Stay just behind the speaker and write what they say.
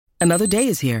Another day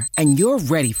is here, and you're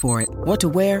ready for it. What to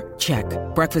wear? Check.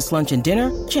 Breakfast, lunch, and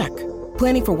dinner? Check.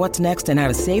 Planning for what's next and how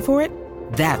to save for it?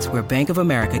 That's where Bank of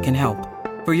America can help.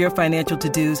 For your financial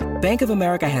to-dos, Bank of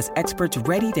America has experts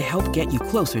ready to help get you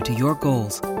closer to your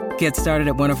goals. Get started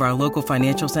at one of our local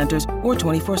financial centers or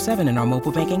 24/7 in our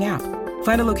mobile banking app.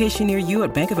 Find a location near you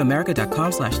at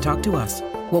bankofamerica.com/talktous.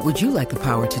 What would you like the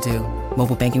power to do?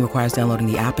 Mobile banking requires downloading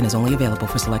the app and is only available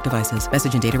for select devices.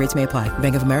 Message and data rates may apply.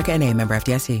 Bank of America N.A., member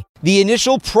FDIC. The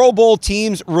initial Pro Bowl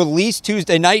teams released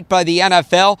Tuesday night by the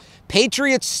NFL.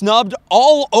 Patriots snubbed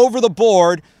all over the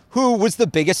board. Who was the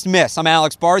biggest miss? I'm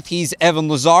Alex Barth. He's Evan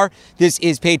Lazar. This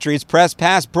is Patriots Press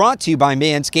Pass, brought to you by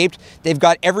Manscaped. They've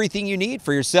got everything you need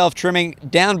for your self-trimming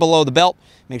down below the belt.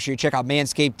 Make sure you check out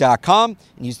manscaped.com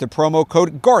and use the promo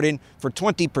code GARDEN for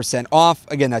 20% off.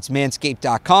 Again, that's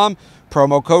manscaped.com,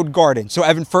 promo code GARDEN. So,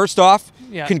 Evan, first off,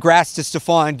 congrats to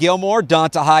Stephon Gilmore,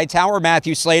 Donta Hightower,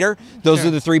 Matthew Slater. Those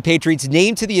are the three Patriots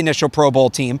named to the initial Pro Bowl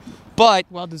team. But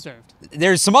well-deserved.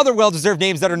 There's some other well-deserved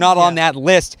names that are not on that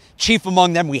list. Chief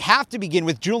among them, we have to begin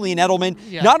with Julian Edelman.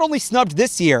 Not only snubbed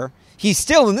this year, he's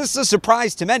still, and this is a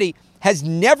surprise to many, has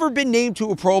never been named to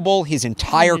a Pro Bowl his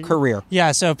entire career.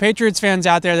 Yeah, so Patriots fans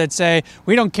out there that say,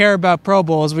 we don't care about Pro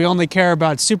Bowls, we only care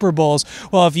about Super Bowls.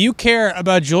 Well, if you care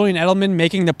about Julian Edelman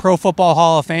making the Pro Football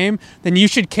Hall of Fame, then you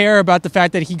should care about the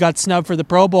fact that he got snubbed for the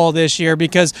Pro Bowl this year,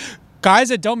 because guys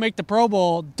that don't make the Pro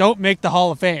Bowl don't make the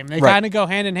Hall of Fame. They kind of go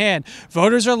hand in hand.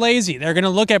 Voters are lazy. They're going to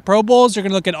look at Pro Bowls. They're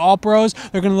going to look at All-Pros.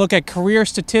 They're going to look at career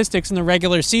statistics in the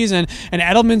regular season, and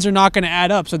Edelman's are not going to add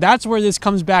up. So that's where this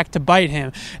comes back to bite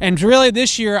him. And really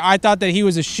this year, I thought that he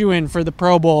was a shoo-in for the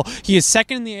Pro Bowl. He is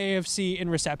second in the AFC in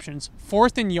receptions,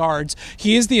 fourth in yards.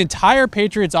 He is the entire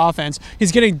Patriots offense.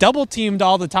 He's getting double-teamed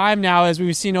all the time now, as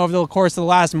we've seen over the course of the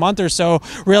last month or so,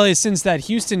 really since that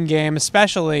Houston game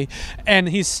especially, and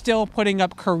he's still putting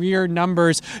up career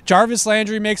numbers. Jarvis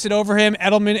Landry makes it over him.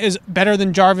 Edelman is better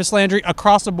than Jarvis Landry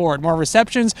across the board. More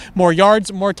receptions, more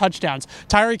yards, more touchdowns.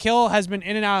 Tyreek Hill has been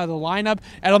in and out of the lineup.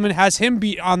 Edelman has him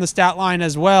beat on the stat line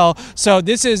as well. So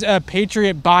this is a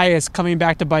Patriot bias coming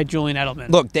back to bite Julian Edelman.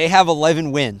 Look, they have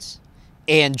 11 wins.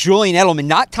 And Julian Edelman,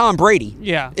 not Tom Brady,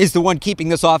 is the one keeping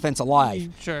this offense alive.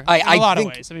 Sure. In a lot of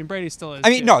ways. I mean, Brady still is. I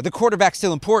mean, no, the quarterback's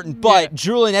still important, but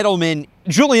Julian Edelman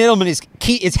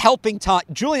is helping Tom.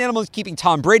 Julian Edelman is keeping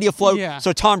Tom Brady afloat,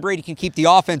 so Tom Brady can keep the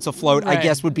offense afloat, I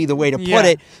guess would be the way to put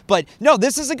it. But no,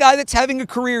 this is a guy that's having a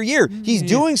career year. He's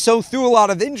doing so through a lot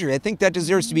of injury. I think that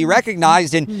deserves to be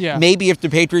recognized, and maybe if the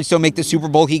Patriots don't make the Super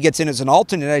Bowl, he gets in as an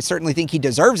alternate. I certainly think he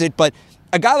deserves it, but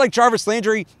a guy like Jarvis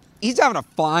Landry, he's having a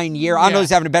fine year. I know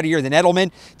he's having a better year than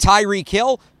Edelman. Tyreek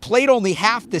Hill played only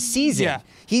half the season.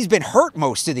 He's been hurt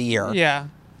most of the year.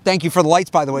 Thank you for the lights,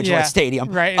 by the way, Gillette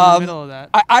Stadium. Right in the middle of that.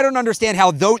 I don't understand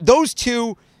how those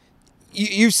two,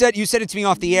 you said it to me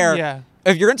off the air.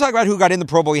 If you're going to talk about who got in the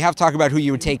Pro Bowl, you have to talk about who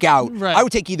you would take out. I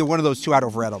would take either one of those two out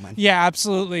over Edelman. Yeah,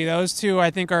 absolutely. Those two,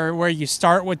 I think, are where you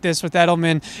start with this with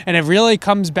Edelman. And it really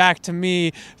comes back to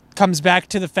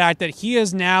the fact that he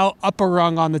is now up a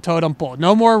rung on the totem pole.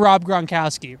 No more Rob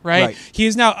Gronkowski, right? He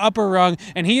is now up a rung,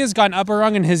 and he has gone up a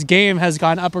rung, and his game has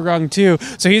gone up a rung too.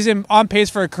 So he's on pace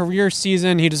for a career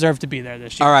season. He deserves to be there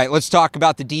this year. All right, let's talk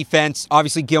about the defense.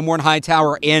 Obviously, Gilmore and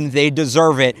Hightower, and they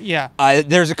deserve it.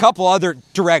 There's a couple other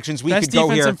directions we could go here.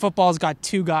 Best defense in football has got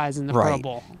two guys in the Pro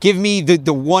Bowl. Give me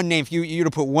the one name. If you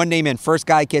to put one name in, first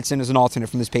guy gets in as an alternate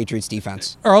from this Patriots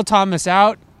defense. Earl Thomas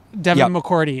out. Devin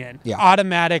McCourty in.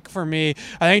 Automatic for me.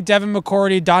 I think Devin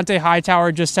McCourty, Donta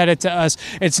Hightower just said it to us.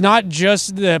 It's not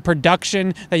just the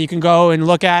production that you can go and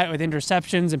look at with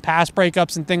interceptions and pass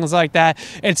breakups and things like that.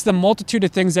 It's the multitude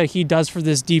of things that he does for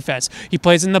this defense. He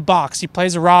plays in the box. He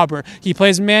plays a robber. He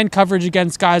plays man coverage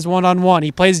against guys one-on-one.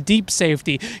 He plays deep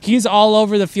safety. He's all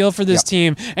over the field for this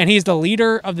team, and he's the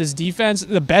leader of this defense,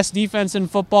 the best defense in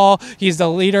football. He's the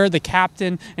leader, the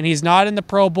captain, and he's not in the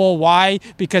Pro Bowl. Why?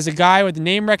 Because a guy with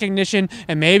name recognition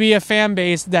and maybe a fan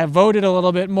base that voted a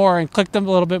little bit more and clicked them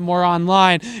a little bit more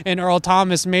online, and Earl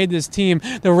Thomas made this team.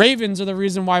 The Ravens are the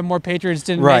reason why more Patriots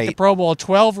didn't make the Pro Bowl.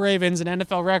 12 Ravens, an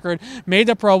NFL record, made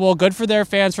the Pro Bowl. Good for their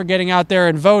fans for getting out there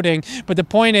and voting. But the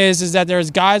point is that there's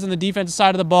guys on the defensive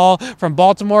side of the ball from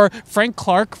Baltimore. Frank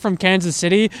Clark from Kansas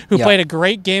City, who played a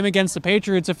great game against the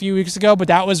Patriots a few weeks ago, but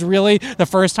that was really the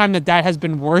first time that has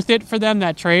been worth it for them.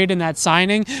 That trade and that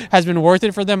signing has been worth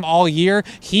it for them all year.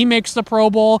 He makes the Pro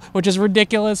Bowl, which is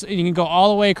ridiculous. You can go all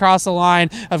the way across the line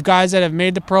of guys that have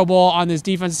made the Pro Bowl on this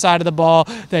defensive side of the ball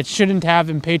that shouldn't have,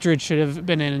 and Patriots should have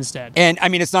been in instead. And, I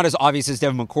mean, it's not as obvious as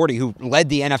Devin McCourty, who led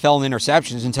the NFL in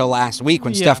interceptions until last week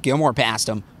when Steph Gilmore passed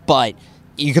him. But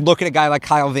You could look at a guy like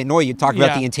Kyle Van Noy. You talk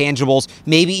about the intangibles.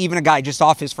 Maybe even a guy just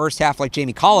off his first half like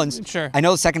Jamie Collins. Sure. I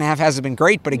know the second half hasn't been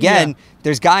great, but again,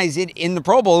 there's guys in the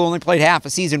Pro Bowl who only played half a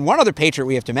season. One other Patriot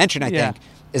we have to mention, I think,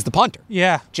 is the punter.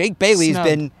 Yeah. Jake Bailey's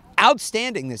been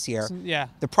outstanding this year. Yeah.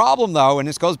 The problem, though, and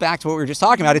this goes back to what we were just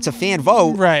talking about, it's a fan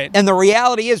vote. Right. And the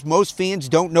reality is most fans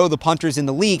don't know the punters in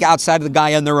the league outside of the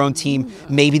guy on their own team,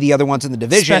 maybe the other ones in the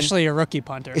division. Especially a rookie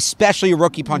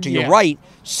punter. You're right.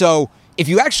 So if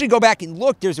you actually go back and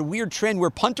look, there's a weird trend where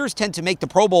punters tend to make the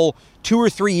Pro Bowl 2 or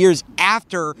 3 years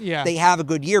after they have a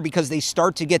good year because they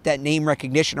start to get that name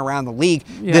recognition around the league.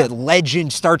 The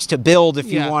legend starts to build,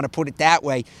 if you want to put it that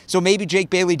way. So maybe Jake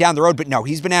Bailey down the road, but no,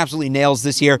 he's been absolutely nails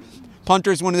this year.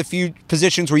 Punter is one of the few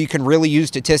positions where you can really use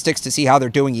statistics to see how they're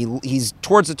doing. He's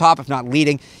towards the top, if not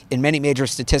leading, in many major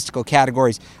statistical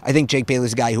categories. I think Jake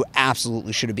Bailey's a guy who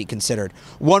absolutely should be considered.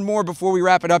 One more before we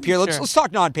wrap it up here. Let's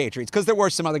talk non-Patriots, because there were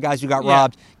some other guys who got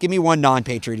robbed. Give me one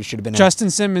non-Patriot who should have been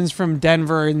Justin Simmons from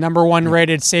Denver, number 1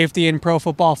 rated safety in Pro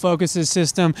Football Focus's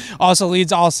system. Also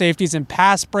leads all safeties in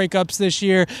pass breakups this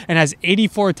year and has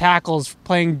 84 tackles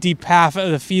playing deep half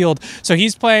of the field. So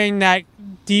he's playing that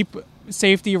deep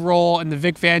safety role in the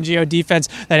Vic Fangio defense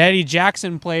that Eddie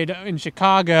Jackson played in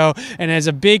Chicago, and has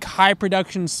a big high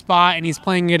production spot, and he's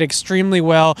playing it extremely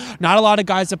well. Not a lot of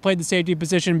guys have played the safety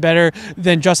position better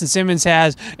than Justin Simmons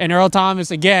has. And Earl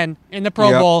Thomas, again, in the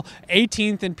Pro Bowl,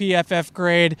 18th in PFF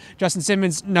grade. Justin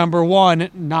Simmons, number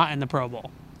 1, not in the Pro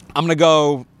Bowl. I'm going to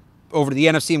go over to the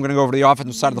NFC. I'm going to go over to the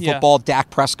offensive side of the football. Dak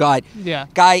Prescott.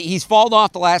 Guy, he's fallen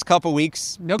off the last couple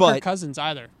weeks. No Kirk Cousins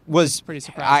either. Was pretty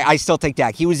surprising. I still take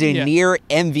Dak. He was a near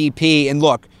MVP. And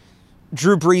look,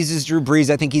 Drew Brees is Drew Brees.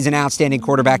 I think he's an outstanding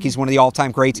quarterback. He's one of the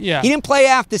all-time greats. He didn't play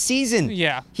half the season.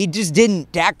 He just didn't.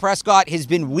 Dak Prescott has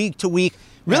been week to week.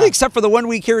 Really, except for the 1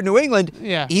 week here in New England,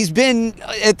 he's been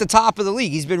at the top of the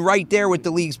league. He's been right there with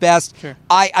the league's best.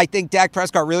 I think Dak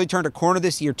Prescott really turned a corner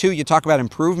this year, too. You talk about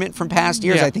improvement from past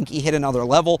years. I think he hit another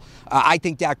level. I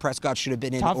think Dak Prescott should have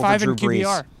been in top over 5 Drew in Brees.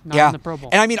 QBR, not in the Pro Bowl.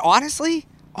 And I mean, honestly,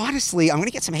 I'm going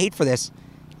to get some hate for this.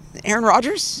 Aaron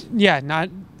Rodgers?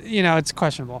 It's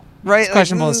questionable. Right? It's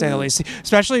questionable to say the least.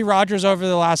 Especially Rodgers over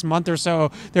the last month or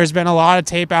so. There's been a lot of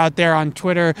tape out there on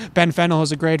Twitter. Ben Fennell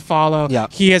is a great follow.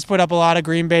 He has put up a lot of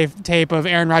Green Bay tape of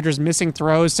Aaron Rodgers missing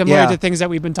throws, similar to things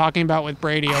that we've been talking about with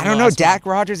Brady. I don't know. Dak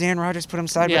Rodgers, Aaron Rodgers, put him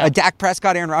side by Dak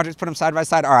Prescott, Aaron Rodgers, put him side by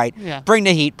side. All right. Bring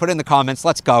the heat. Put it in the comments.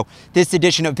 Let's go. This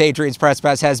edition of Patriots Press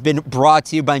Pass has been brought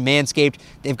to you by Manscaped.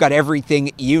 They've got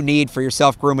everything you need for your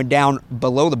self-grooming down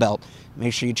below the belt.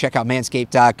 Make sure you check out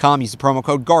manscaped.com. Use the promo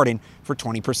code GARDEN for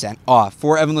 20% off.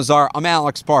 For Evan Lazar, I'm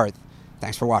Alex Barth.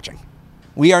 Thanks for watching.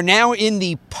 We are now in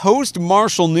the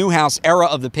post-Marshall Newhouse era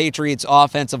of the Patriots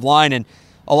offensive line, and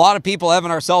a lot of people,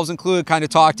 Evan, ourselves included, kind of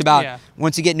talked about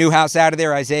once you get Newhouse out of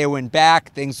there, Isaiah Wynn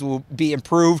back, things will be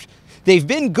improved. They've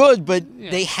been good, but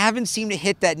they haven't seemed to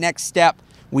hit that next step.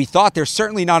 We thought they're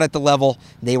certainly not at the level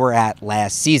they were at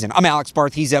last season. I'm Alex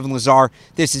Barth. He's Evan Lazar.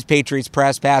 This is Patriots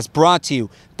Press Pass, brought to you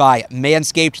by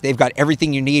Manscaped. They've got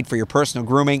everything you need for your personal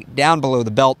grooming down below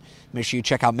the belt. Make sure you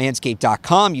check out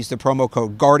manscaped.com. Use the promo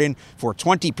code GARDEN for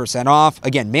 20% off.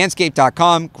 Again,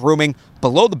 manscaped.com, grooming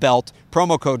below the belt,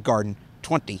 promo code GARDEN,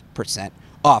 20%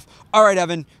 off. All right,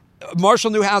 Evan,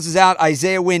 Marshall Newhouse is out.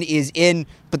 Isaiah Wynn is in,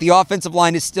 but the offensive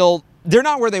line is still... They're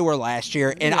not where they were last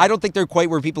year, and I don't think they're quite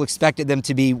where people expected them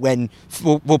to be when,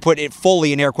 we'll put it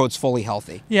fully, in air quotes, fully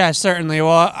healthy. Yeah, certainly.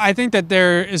 Well, I think that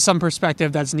there is some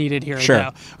perspective that's needed here.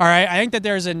 Though. All right, I think that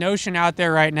there's a notion out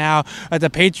there right now that the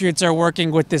Patriots are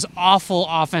working with this awful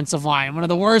offensive line, one of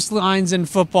the worst lines in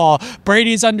football.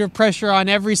 Brady's under pressure on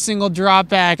every single drop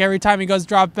back. Every time he goes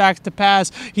drop back to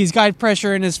pass, he's got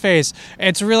pressure in his face.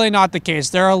 It's really not the case.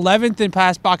 They're 11th in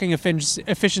pass blocking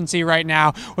efficiency right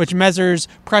now, which measures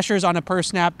pressures on a per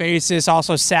snap basis,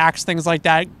 also sacks, things like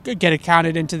that get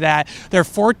accounted into that. They're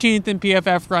 14th in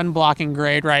PFF run blocking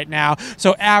grade right now.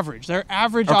 So average. They're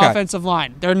average offensive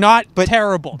line. They're not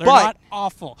terrible. They're not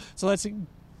awful. So let's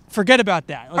forget about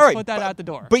that. Let's put that out the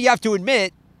door. But you have to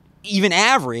admit, even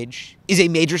average is a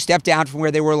major step down from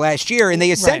where they were last year. And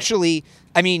they essentially...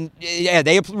 I mean,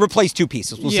 they replaced 2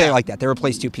 pieces. We'll say it like that. They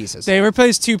replaced 2 pieces. They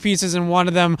replaced 2 pieces, and one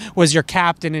of them was your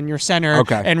captain and your center,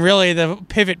 and really the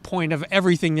pivot point of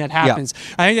everything that happens.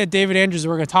 I think that David Andrews,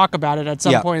 we're going to talk about it at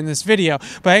some point in this video,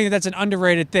 but I think that's an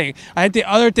underrated thing. I think the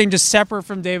other thing, just separate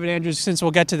from David Andrews, since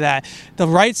we'll get to that, the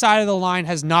right side of the line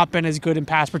has not been as good in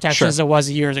pass protection as it was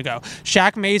years ago.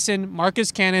 Shaq Mason,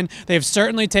 Marcus Cannon, they've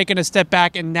certainly taken a step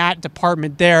back in that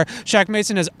department there. Shaq Shaq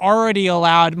Mason has already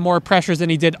allowed more pressures than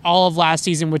he did all of last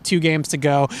season with 2 games to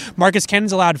go. Marcus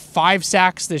Cannon's allowed 5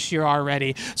 sacks this year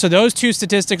already. So those 2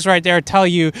 statistics right there tell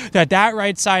you that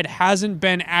right side hasn't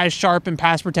been as sharp in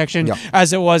pass protection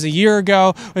as it was a year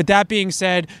ago. With that being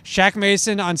said, Shaq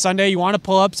Mason on Sunday, you want to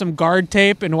pull up some guard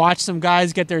tape and watch some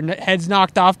guys get their heads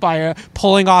knocked off by a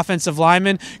pulling offensive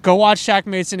lineman. Go watch Shaq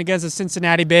Mason against the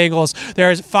Cincinnati Bengals.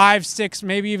 There's 5, 6,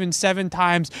 maybe even 7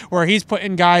 times where he's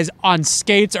putting guys on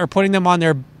skates or putting them on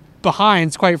their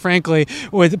behinds, quite frankly,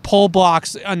 with pull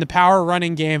blocks on the power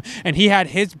running game, and he had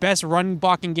his best run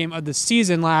blocking game of the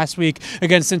season last week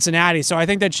against Cincinnati. So I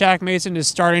think that Shaq Mason is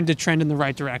starting to trend in the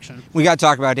right direction. We got to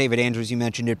talk about David Andrews. You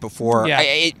mentioned it before. Yeah.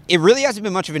 It really hasn't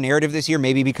been much of a narrative this year,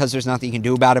 maybe because there's nothing you can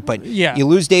do about it, but yeah. You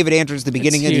lose David Andrews at the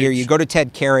beginning of the year. You go to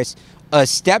Ted Karras. A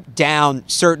step down,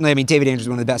 certainly. I mean, David Andrews is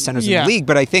one of the best centers in the league,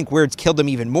 but I think where it's killed him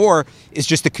even more is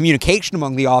just the communication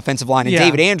among the offensive line. And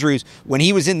David Andrews, when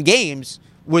he was in games,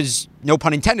 was, no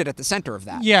pun intended, at the center of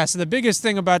that. Yeah, so the biggest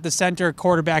thing about the center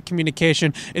quarterback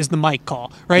communication is the mic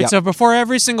call, right? Yep. So before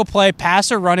every single play,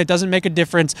 pass or run, it doesn't make a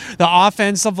difference. The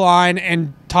offensive line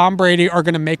and Tom Brady are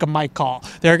going to make a mic call.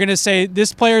 They're going to say,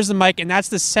 this player's the mic, and that's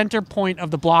the center point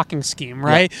of the blocking scheme,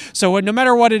 right? Yep. So no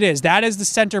matter what it is, that is the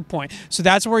center point. So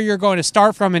that's where you're going to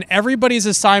start from, and everybody's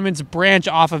assignments branch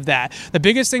off of that. The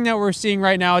biggest thing that we're seeing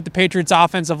right now at the Patriots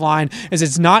offensive line is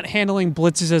it's not handling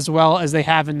blitzes as well as they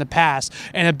have in the past.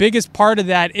 And the biggest part of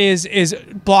that is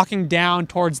blocking down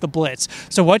towards the blitz.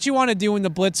 So what you want to do when the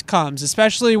blitz comes,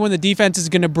 especially when the defense is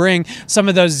going to bring some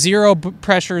of those zero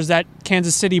pressures that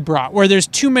Kansas City brought, where there's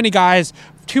too many guys,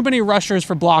 too many rushers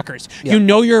for blockers. Yep. You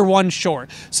know you're one short.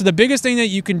 So the biggest thing that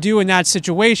you can do in that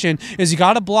situation is you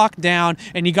got to block down,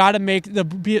 and you got to make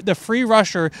the free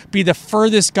rusher be the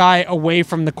furthest guy away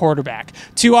from the quarterback.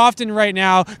 Too often right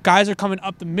now, guys are coming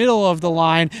up the middle of the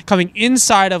line, coming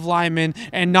inside of linemen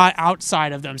and not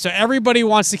outside of them. So everybody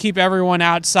wants to keep everyone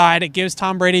outside. It gives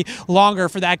Tom Brady longer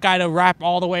for that guy to wrap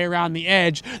all the way around the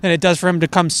edge than it does for him to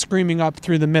come screaming up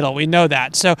through the middle. We know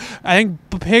that. So I think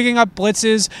picking up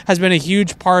blitzes has been a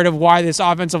huge part of why this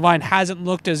offensive line hasn't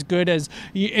looked as good as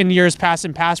in years past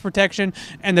in pass protection.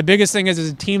 And the biggest thing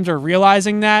is teams are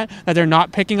realizing that they're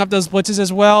not picking up those blitzes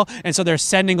as well, and so they're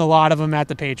sending a lot of them at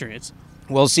the Patriots.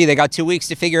 We'll see. They got 2 weeks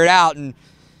to figure it out, and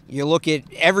you look at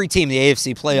every team in the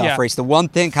AFC playoff race, the one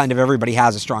thing kind of everybody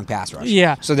has a strong pass rush.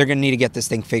 Yeah. So they're going to need to get this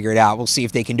thing figured out. We'll see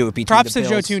if they can do it between Props the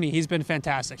Bills. to Joe Thuney. He's been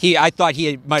fantastic. I thought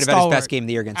he might have had his best game of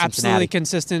the year against Absolutely Cincinnati.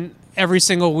 Consistent every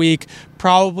single week.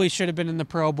 Probably should have been in the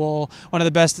Pro Bowl. One of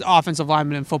the best offensive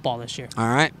linemen in football this year. All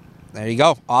right. There you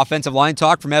go. Offensive line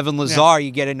talk from Evan Lazar. Yeah.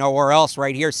 You get it nowhere else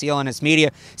right here. CLNS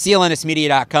Media,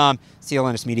 clnsmedia.com,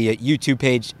 CLNS Media YouTube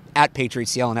page, at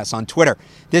Patriots CLNS on Twitter.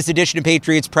 This edition of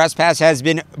Patriots Press Pass has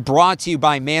been brought to you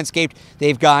by Manscaped.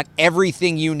 They've got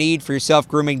everything you need for your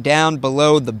self-grooming down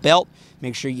below the belt.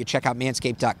 Make sure you check out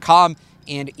manscaped.com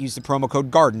and use the promo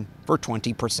code GARDEN for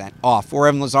 20% off. For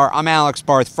Evan Lazar, I'm Alex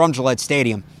Barth from Gillette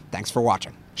Stadium. Thanks for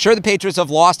watching. Sure, the Patriots have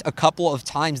lost a couple of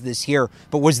times this year,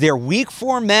 but was their Week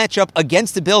 4 matchup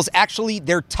against the Bills actually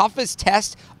their toughest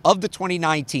test of the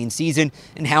 2019 season?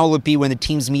 And how will it be when the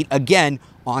teams meet again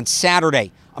on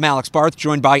Saturday? I'm Alex Barth,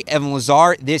 joined by Evan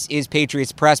Lazar. This is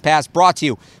Patriots Press Pass, brought to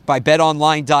you by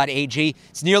betonline.ag.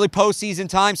 It's nearly postseason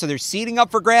time, so there's seeding up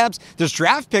for grabs. There's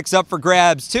draft picks up for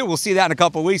grabs, too. We'll see that in a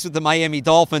couple of weeks with the Miami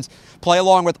Dolphins. Play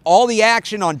along with all the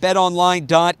action on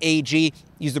betonline.ag.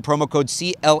 Use the promo code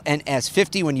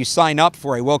CLNS50 when you sign up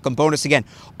for a welcome bonus. Again,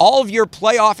 all of your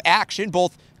playoff action,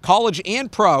 both college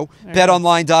and pro,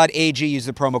 betonline.ag. Use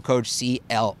the promo code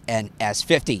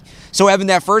CLNS50. So, Evan,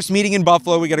 that first meeting in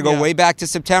Buffalo, we got to go way back to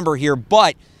September here,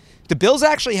 but the Bills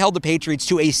actually held the Patriots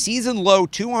to a season-low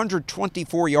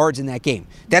 224 yards in that game.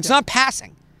 That's not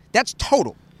passing. That's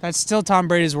total. That's still Tom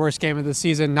Brady's worst game of the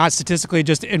season. Not statistically,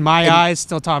 just in my eyes,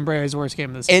 still Tom Brady's worst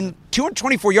game of the season. And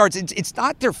 224 yards, it's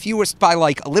not their fewest by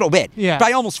like a little bit. Yeah.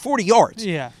 By almost 40 yards.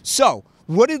 Yeah. So,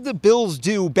 what did the Bills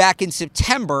do back in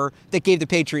September that gave the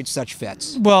Patriots such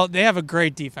fits? Well, they have a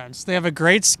great defense. They have a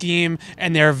great scheme,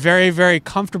 and they're very, very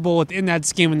comfortable within that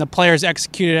scheme, and the players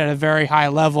execute it at a very high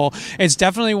level. It's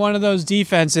definitely one of those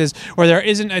defenses where there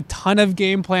isn't a ton of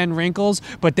game plan wrinkles,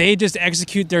 but they just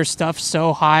execute their stuff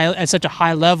so high at such a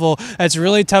high level that's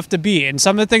really tough to beat. And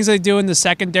some of the things they do in the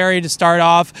secondary to start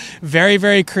off, very,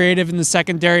 very creative in the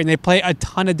secondary, and they play a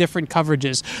ton of different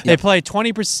coverages. Yep. They play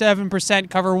 27%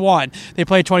 cover one. They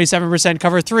play 27%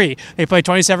 cover 3. They play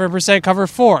 27% cover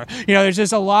 4. There's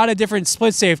just a lot of different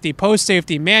split safety, post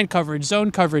safety, man coverage,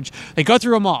 zone coverage. They go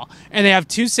through them all. And they have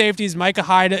two safeties, Micah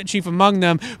Hyde, chief among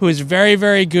them, who is very,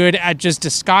 very good at just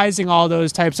disguising all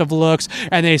those types of looks.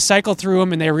 And they cycle through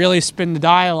them and they really spin the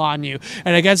dial on you.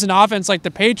 And against an offense like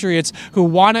the Patriots, who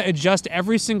want to adjust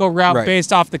every single route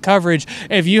based off the coverage,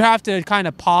 if you have to kind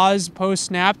of pause post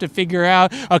snap to figure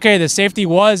out, okay, the safety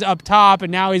was up top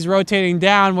and now he's rotating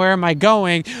down, where am I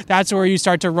going? That's where you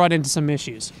start to run into some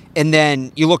issues. And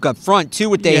then you look up front, too,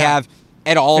 what they have.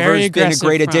 Ed Oliver has been a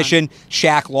great addition.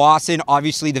 Shaq Lawson,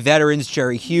 obviously the veterans,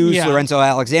 Jerry Hughes, Lorenzo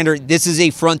Alexander. This is a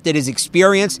front that is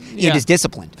experienced and is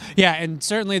disciplined. Yeah, and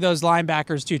certainly those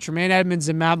linebackers, too. Tremaine Edmonds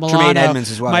and Matt Milano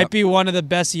as well, might be one of the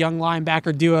best young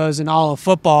linebacker duos in all of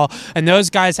football. And those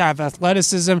guys have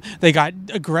athleticism. They got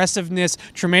aggressiveness.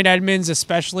 Tremaine Edmonds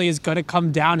especially is going to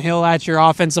come downhill at your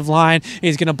offensive line.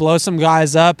 He's going to blow some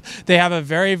guys up. They have a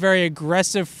very, very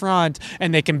aggressive front,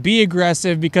 and they can be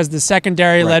aggressive because the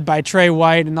secondary led by Trey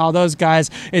White and all those guys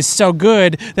is so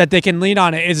good that they can lean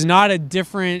on it. It's not a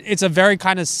different, it's a very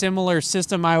kind of similar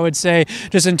system, I would say,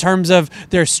 just in terms of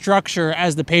their structure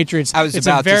as the Patriots. It's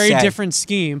a very different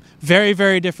scheme, very,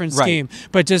 very different scheme.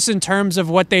 But just in terms of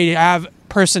what they have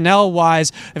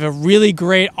personnel-wise, they have a really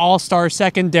great all-star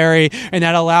secondary, and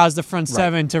that allows the front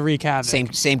seven to wreak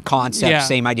havoc. Same concept,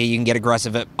 same idea. You can get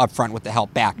aggressive up front with the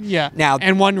help back. Now,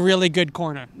 and one really good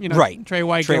corner. Trey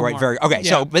White.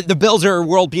 So but the Bills are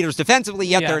world beaters defensively,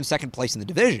 yet they're in second place in the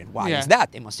division. Why is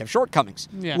that? They must have shortcomings.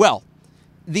 Well,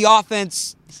 the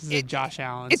offense... This is Josh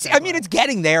Allen. It's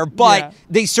getting there, but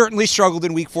they certainly struggled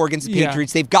in Week 4 against the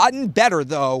Patriots. They've gotten better,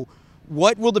 though.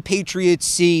 What will the Patriots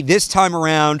see this time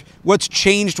around? What's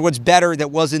changed? What's better that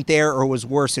wasn't there or was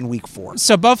worse in Week 4?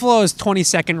 So Buffalo is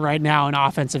 22nd right now in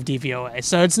offensive DVOA.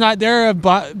 So it's not, they're a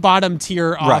bottom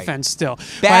tier offense still.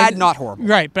 Bad, not horrible.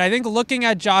 Right. But I think looking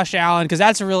at Josh Allen,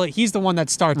 because he's the one that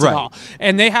starts it all.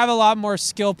 And they have a lot more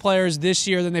skill players this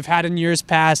year than they've had in years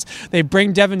past. They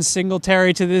bring Devin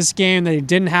Singletary to this game. They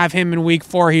didn't have him in Week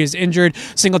 4. He was injured.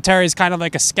 Singletary is kind of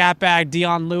like a scat bag,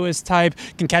 Dion Lewis type,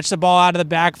 can catch the ball out of the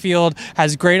backfield,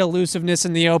 has great elusiveness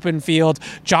in the open field.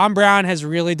 John Brown has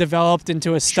really developed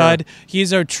into a stud.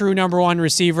 He's a true number one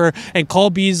receiver, and Cole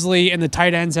Beasley and the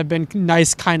tight ends have been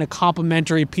nice kind of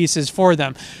complementary pieces for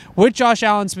them. With Josh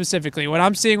Allen specifically, what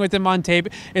I'm seeing with him on tape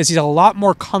is he's a lot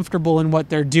more comfortable in what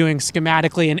they're doing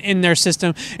schematically and in their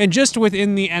system and just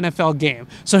within the NFL game.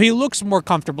 So he looks more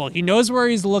comfortable. He knows where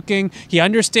he's looking. He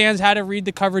understands how to read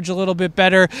the coverage a little bit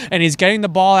better, and he's getting the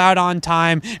ball out on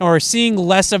time, and we're seeing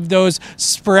less of those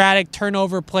sporadic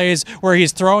turnover plays where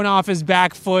he's throwing off his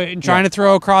back foot and trying to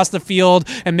throw across the field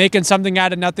and making something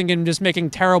out of nothing and just making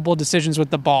terrible decisions with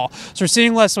the ball. So we're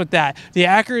seeing less with that. The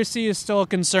accuracy is still a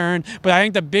concern, but I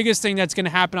think the biggest thing that's going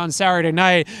to happen on Saturday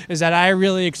night is that I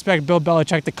really expect Bill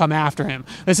Belichick to come after him.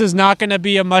 This is not going to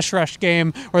be a mush rush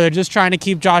game where they're just trying to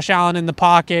keep Josh Allen in the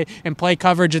pocket and play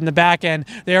coverage in the back end.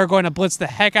 They are going to blitz the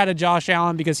heck out of Josh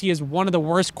Allen because he is one of the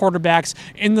worst quarterbacks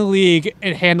in the league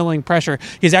at handling pressure.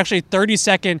 He's actually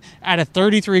 32nd out of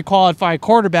 33 qualified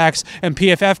quarterbacks in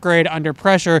PFF grade under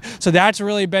pressure. So that's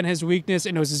really been his weakness,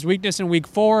 and it was his weakness in Week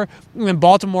 4. And then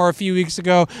Baltimore a few weeks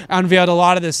ago unveiled a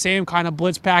lot of the same kind of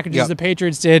blitz packages the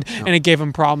Patriots did, and it gave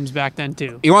them problems back then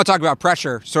too. You want to talk about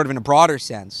pressure sort of in a broader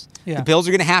sense. The Bills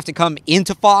are going to have to come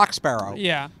into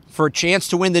Foxborough for a chance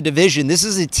to win the division. This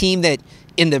is a team that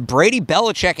in the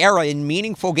Brady-Belichick era in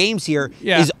meaningful games here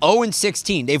is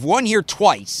 0-16. They've won here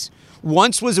twice.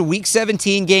 Once was a Week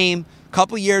 17 game. A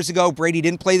couple years ago, Brady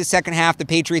didn't play the second half. The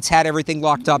Patriots had everything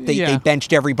locked up. They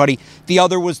benched everybody. The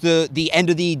other was the end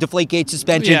of the Deflategate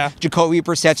suspension. Jacoby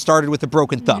Brissett started with a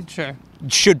broken thumb.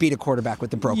 Should be the quarterback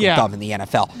with the broken thumb in the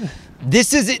NFL.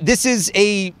 This is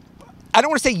a, I don't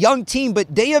want to say young team,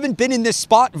 but they haven't been in this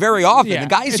spot very often. The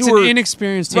guys it's an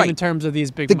inexperienced team in terms of these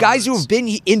big moments. Guys who have been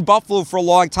in Buffalo for a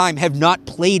long time have not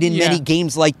played in many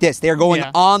games like this. They're going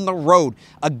on the road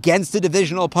against a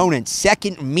divisional opponent.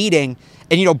 Second meeting.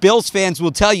 And, Bills fans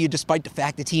will tell you, despite the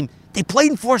fact the team, they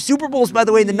played in 4 Super Bowls, by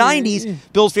the way, in the 90s.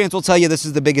 Bills fans will tell you this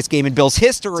is the biggest game in Bills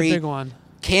history. It's a big one.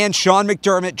 Can Sean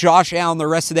McDermott, Josh Allen, the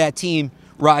rest of that team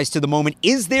rise to the moment?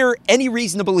 Is there any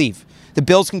reason to believe the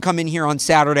Bills can come in here on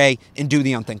Saturday and do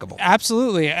the unthinkable?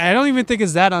 Absolutely. I don't even think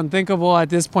it's that unthinkable at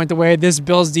this point, the way this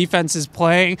Bills defense is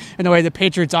playing and the way the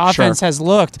Patriots offense has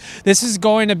looked. This is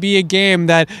going to be a game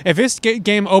that, if this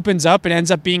game opens up and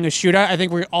ends up being a shootout, I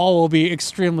think we all will be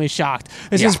extremely shocked.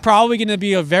 This is probably going to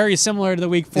be a very similar to the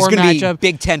Week 4 matchup. It's going to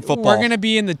be Big Ten football. We're going to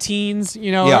be in the teens, and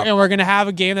we're going to have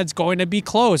a game that's going to be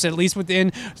close, at least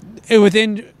within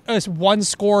a one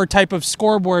score type of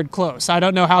scoreboard close. I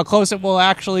don't know how close it will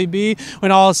actually be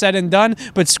when all is said and done,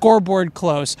 but scoreboard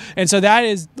close. And so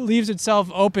that leaves itself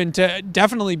open to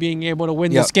definitely being able to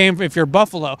win this game if you're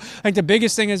Buffalo. I think the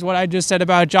biggest thing is what I just said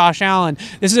about Josh Allen.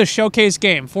 This is a showcase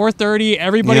game. 4:30,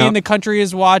 everybody in the country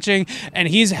is watching, and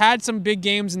he's had some big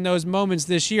games in those moments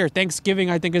this year. Thanksgiving,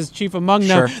 I think, is chief among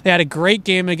them. They had a great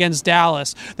game against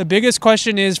Dallas. The biggest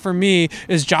question is, for me,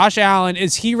 is Josh Allen,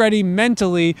 is he ready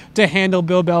mentally to handle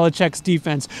Bill Belichick's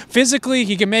defense? Physically,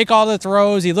 he can make all the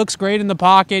throws. He looks great in the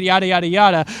pocket, yada, yada,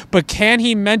 yada. But can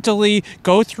he mentally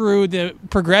go through the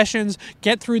progressions,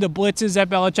 get through the blitzes that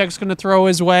Belichick's going to throw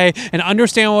his way, and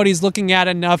understand what he's looking at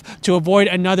enough to avoid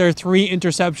another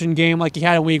 3-interception game like he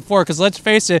had in Week 4? Because let's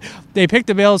face it, they picked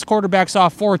the Bills quarterbacks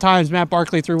off 4 times. Matt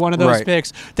Barkley threw one of those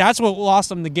picks. That's what lost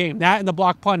them the game. That and the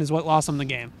block punt is what lost them the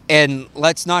game. And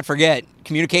let's not forget,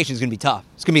 communication is going to be tough.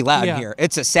 It's going to be loud in here.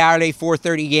 It's a Saturday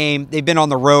 4:30 game. They've been on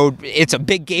the road. It's a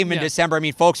big game in December. I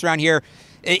mean, folks around here,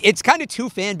 it's kind of 2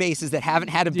 fan bases that haven't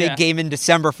had a big game in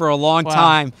December for a long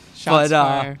time. Shots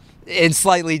fired. In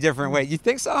slightly different ways. You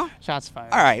think so? Shots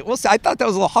fired. All right. Well, I thought that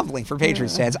was a little humbling for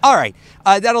Patriots fans. All right.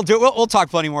 That'll do it. We'll talk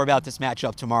plenty more about this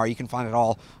matchup tomorrow. You can find it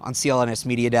all on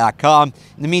clnsmedia.com.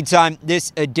 In the meantime,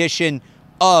 this edition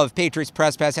of Patriots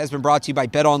Press Pass has been brought to you by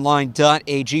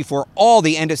betonline.ag. For all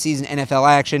the end-of-season NFL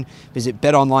action, visit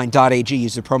betonline.ag.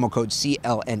 Use the promo code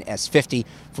CLNS50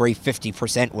 for a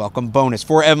 50% welcome bonus.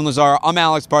 For Evan Lazar, I'm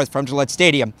Alex Barth from Gillette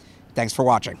Stadium. Thanks for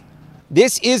watching.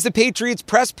 This is the Patriots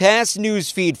Press Pass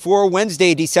news feed for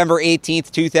Wednesday, December 18th,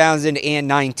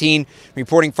 2019.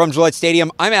 Reporting from Gillette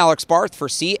Stadium, I'm Alex Barth for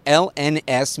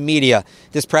CLNS Media.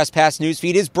 This Press Pass news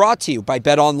feed is brought to you by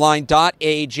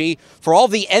betonline.ag. For all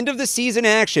the end-of-the-season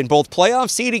action, both playoff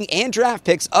seeding and draft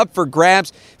picks up for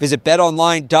grabs, visit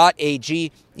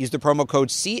betonline.ag. Use the promo code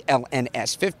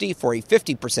CLNS50 for a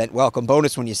 50% welcome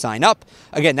bonus when you sign up.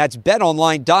 Again, that's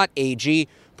betonline.ag.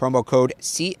 Promo code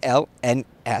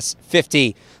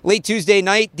CLNS50. Late Tuesday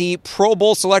night, the Pro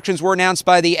Bowl selections were announced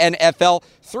by the NFL.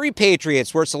 3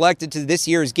 Patriots were selected to this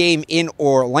year's game in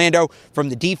Orlando. From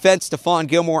the defense, Stephon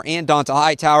Gilmore and Donta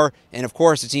Hightower. And of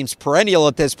course, it seems perennial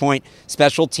at this point,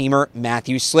 special teamer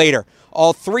Matthew Slater.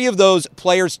 All 3 of those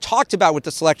players talked about what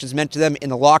the selections meant to them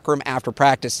in the locker room after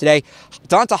practice today.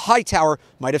 Donta Hightower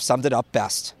might have summed it up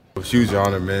best. It was a huge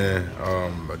honor, man.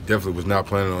 I definitely was not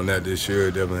planning on that this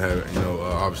year. Definitely had,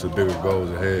 obviously bigger goals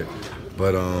ahead.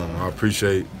 But I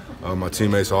appreciate my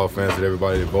teammates, all fans, and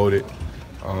everybody that voted.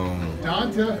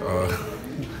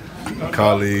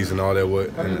 Colleagues and all that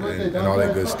and all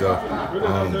that good stuff.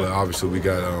 But obviously we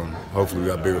got, hopefully we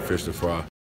got bigger fish to fry.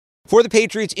 For the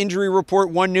Patriots injury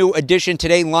report, one new addition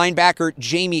today, linebacker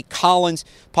Jamie Collins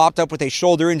popped up with a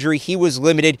shoulder injury. He was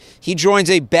limited. He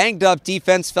joins a banged-up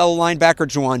defense. Fellow linebacker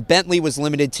Juwan Bentley was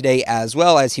limited today as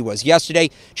well, as he was yesterday.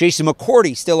 Jason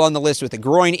McCourty still on the list with a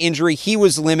groin injury. He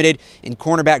was limited. And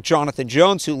cornerback Jonathan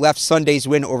Jones, who left Sunday's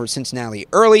win over Cincinnati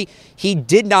early, he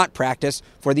did not practice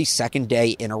for the second day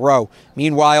in a row.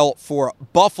 Meanwhile, for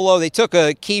Buffalo, they took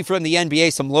a key from the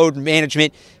NBA, some load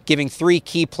management, giving 3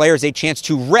 key players a chance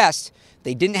to rest.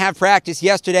 They didn't have practice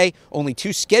yesterday, only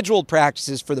 2 scheduled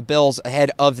practices for the Bills ahead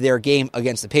of their game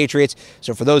against the Patriots.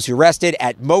 So for those who rested,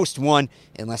 at most 1,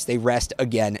 unless they rest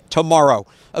again tomorrow.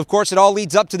 Of course, it all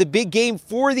leads up to the big game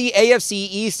for the AFC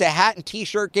East, a hat and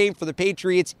t-shirt game for the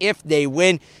Patriots if they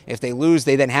win. If they lose,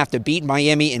 they then have to beat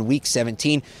Miami in Week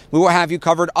 17. We will have you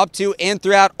covered up to and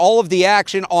throughout all of the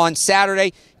action on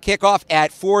Saturday. Kickoff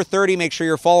at 4:30. Make sure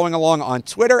you're following along on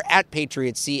Twitter at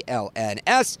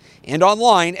PatriotsCLNS and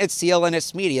online at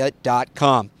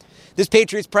clnsmedia.com. This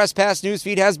Patriots Press Pass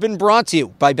newsfeed has been brought to you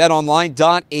by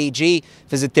betonline.ag.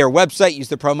 Visit their website. Use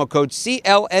the promo code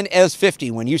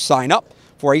CLNS50 when you sign up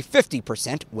for a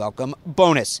 50% welcome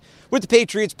bonus. With the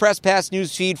Patriots Press Pass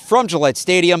newsfeed from Gillette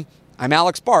Stadium, I'm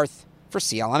Alex Barth for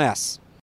CLNS.